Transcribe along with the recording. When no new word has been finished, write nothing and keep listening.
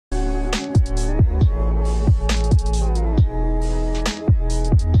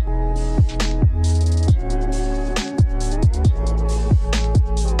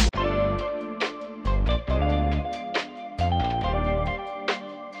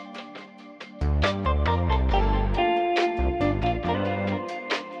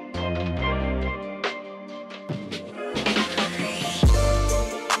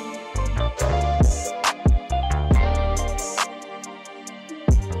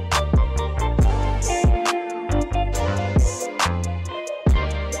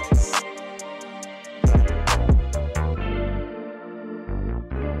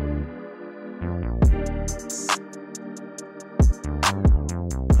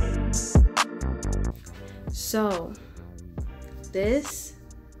So this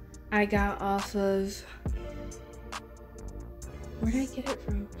I got off of, where did I get it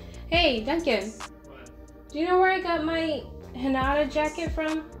from? Hey, Duncan. Do you know where I got my Hinata jacket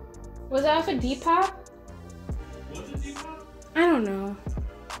from? Was it off of Depop? Was it Depop? I don't know.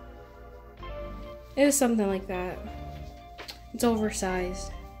 It was something like that. It's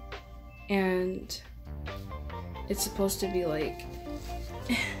oversized. And it's supposed to be like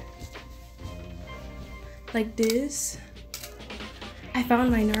like this. I found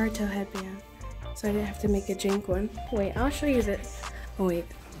my Naruto headband, so I didn't have to make a jank one. Wait, I'll show you this. Oh wait.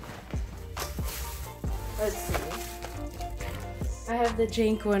 Let's see. I have the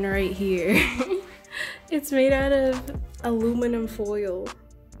jank one right here. It's made out of aluminum foil.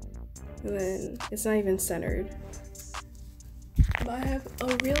 And then it's not even centered. But I have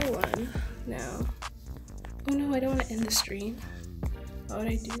a real one now. Oh no, I don't want to end the stream. Why would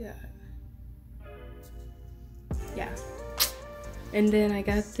I do that? Yeah. And then I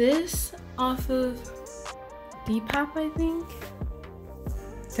got this off of Depop, I think.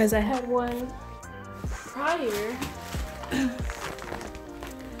 Because I had one prior.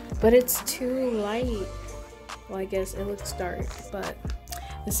 But it's too light. Well, I guess it looks dark, but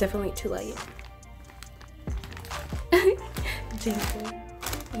it's definitely too light.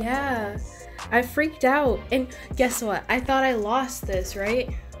 Yeah, I freaked out. And guess what? I thought I lost this, right?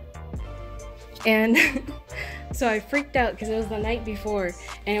 And so I freaked out because it was the night before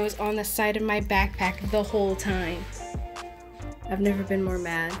and it was on the side of my backpack the whole time. I've never been more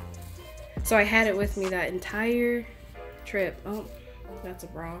mad. So I had it with me that entire trip. Oh, that's a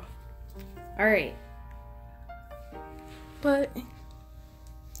bra. All right. But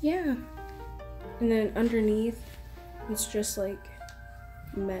yeah. And then underneath, it's just like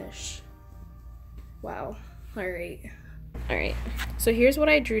mesh. Wow. All right. So here's what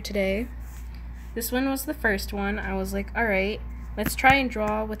I drew today. This one was the first one. I was like, all right, let's try and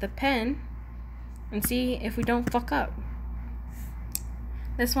draw with a pen and see if we don't fuck up.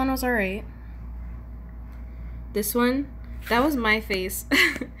 This one was all right. This one, that was my face.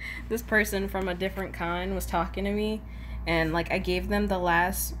 This person from a different con was talking to me, and like I gave them the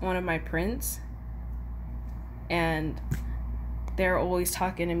last one of my prints, and they're always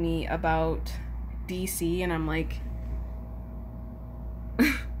talking to me about DC, and I'm like,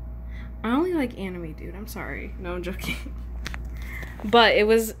 I only like anime, dude. I'm sorry. No, I'm joking. But it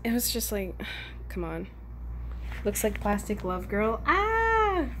was just like, come on. Looks like Plastic Love Girl.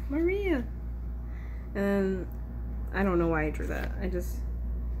 Ah, Maria. And I don't know why I drew that.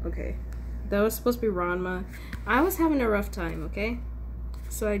 Okay. That was supposed to be Ranma. I was having a rough time, okay?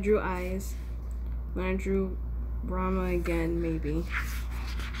 So I drew eyes. Then I drew Ranma again, maybe.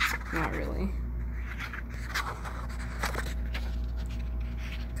 Not really.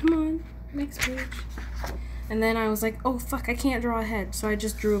 Come on, next page. And then I was like, oh fuck, I can't draw a head. So I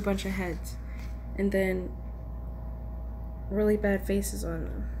just drew a bunch of heads. And then really bad faces on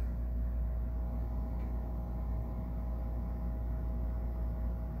them.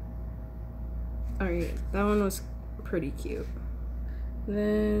 Alright, that one was pretty cute.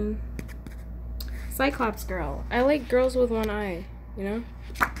 Then Cyclops girl. I like girls with one eye, you know?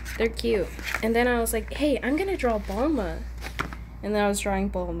 They're cute. And then I was like, hey, I'm gonna draw Bulma. And then I was drawing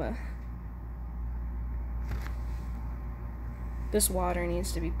Bulma. This water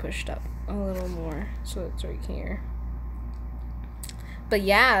needs to be pushed up a little more, so it's right here. But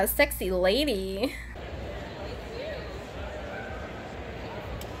yeah, sexy lady.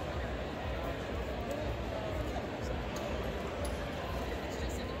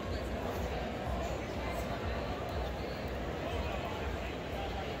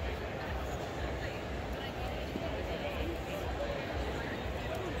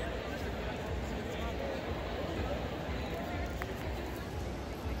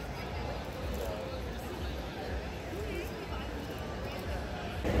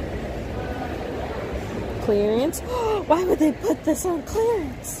 Clearance? Why would they put this on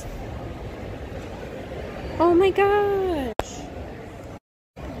clearance? Oh my gosh.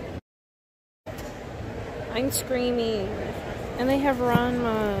 I'm screaming. And they have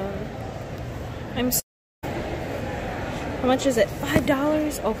Ranma. I'm so how much is it?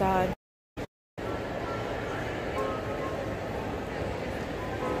 $5? Oh god.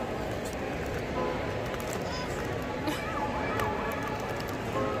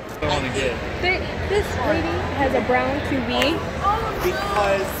 This lady has a brown QB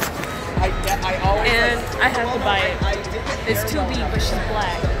because I always and I have to buy it. It's 2B, but she's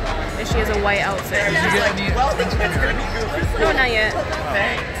black and she has a white outfit. Well, the kid's gonna be goofy. No, not yet.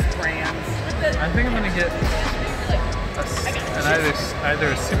 Thanks, trans. I think I'm gonna get a And either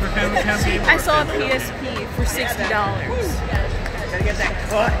a Super Famicom game or I saw a Famicom. PSP for $60. Gotta get that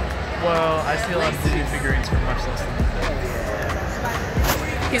cut. Well, I see a lot of Disney figurines for much less than that.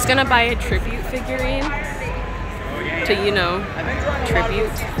 He's gonna buy a tribute figurine to, you know,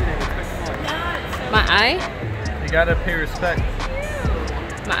 tribute. My eye? You gotta pay respect.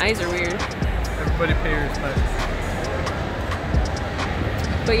 My eyes are weird. Everybody pay respect.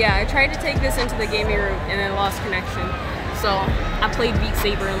 But yeah, I tried to take this into the gaming room and then lost connection. So I played Beat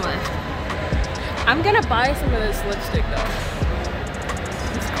Saber and left. I'm gonna buy some of this lipstick though.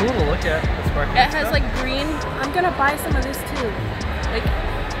 It's cool to look at. It has like green. I'm gonna buy some of this too. Like,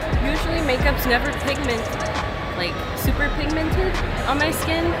 usually makeup's never like super pigmented on my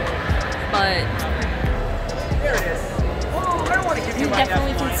skin, but There it is. Oh, I don't want to give you you my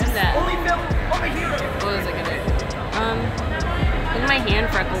definitely can see that. Holy Phil, over here. What was I gonna do? Look at my hand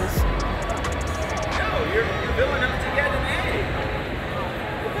freckles. No, you're filling up to get an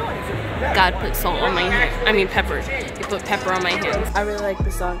A. God put salt on my hand. I mean pepper. He put pepper on my hands. I really like the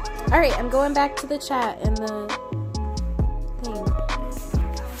song. Alright, I'm going back to the chat and the thing.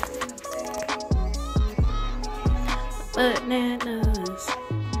 Bananas.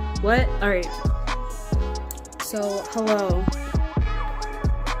 What? Alright. So, hello.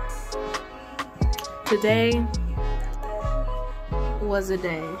 Today was a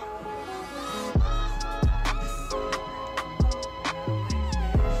day.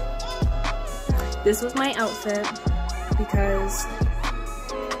 This was my outfit because,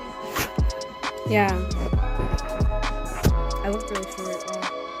 yeah, I look really short.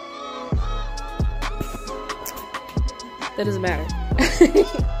 That doesn't matter.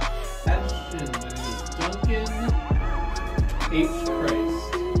 Question, Duncan H. Christ.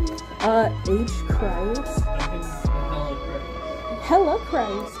 H. Christ? Duncan Hella Christ. Hella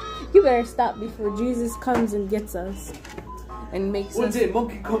Christ. You better stop before Jesus comes and gets us and makes One us. day,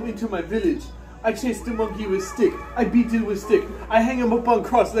 monkey come into my village. I chased the monkey with stick. I beat it with stick. I hang him up on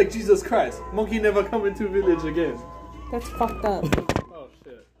cross like Jesus Christ. Monkey never come into village again. That's fucked up. Oh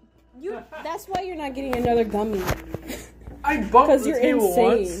shit. That's why you're not getting another gummy. I bumped 'Cause the you're table insane.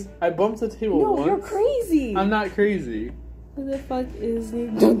 once. I bumped the table No, once. you're crazy. I'm not crazy. Who the fuck is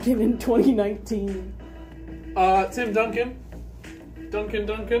Duncan in 2019? Tim Duncan.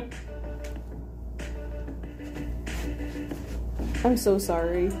 Duncan. I'm so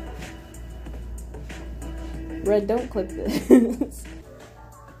sorry. Red, don't click this.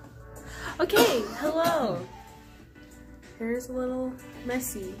 Okay, hello. Hair's a little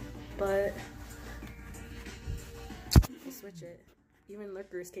messy, but we'll switch it. Even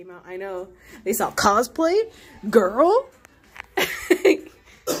Lurkers came out. I know. They saw cosplay? Girl?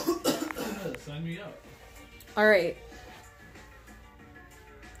 Sign me up. Alright.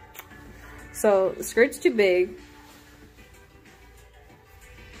 So, the skirt's too big.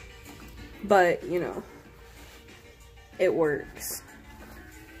 But, you know, it works.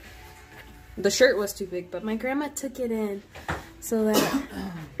 The shirt was too big, but my grandma took it in so that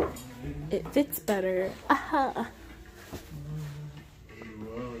it fits better. Aha.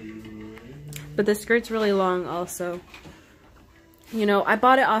 But the skirt's really long also. You know, I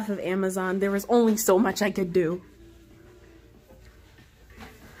bought it off of Amazon. There was only so much I could do.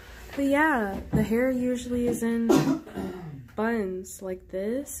 But yeah, the hair usually is in buns like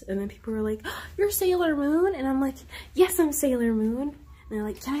this, and then people were like, oh, you're Sailor Moon? And I'm like, yes, I'm Sailor Moon. And they're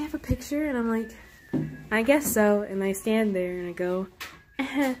like, can I have a picture? And I'm like, I guess so. And I stand there and I go,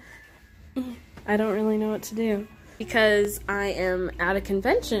 I don't really know what to do. Because I am at a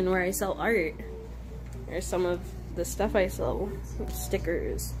convention where I sell art. There's some of the stuff I sell.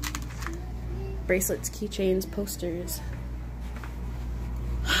 Stickers, bracelets, keychains, posters.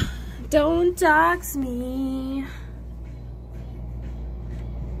 Don't dox me.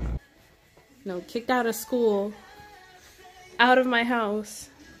 No, kicked out of school. Out of my house.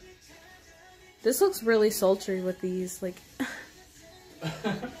 This looks really sultry with these, like...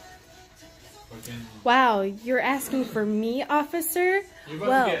 Wow, you're asking for me, officer? You're about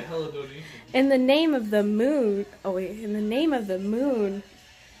Well, to get hella donations. in the name of the moon... Oh wait, in the name of the moon,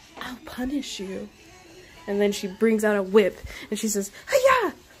 I'll punish you. And then she brings out a whip, and she says,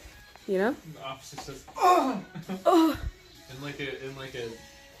 hi-ya! You know? The officer says, oh! Oh! in like a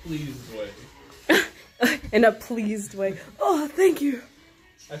pleased way. In a pleased way. Oh, thank you.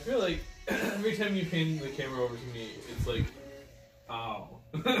 I feel like every time you pan the camera over to me, it's like, ow.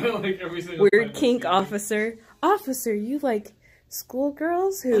 Like every single time Weird I kink see it. officer. Officer, you like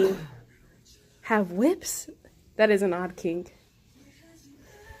schoolgirls who have whips? That is an odd kink.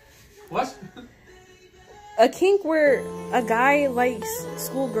 What? A kink where a guy likes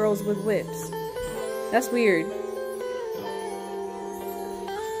schoolgirls with whips. That's weird.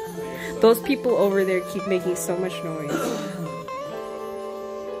 Those people over there keep making so much noise.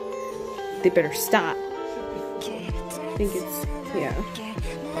 They better stop. I think it's,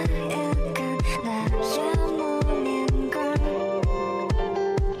 yeah.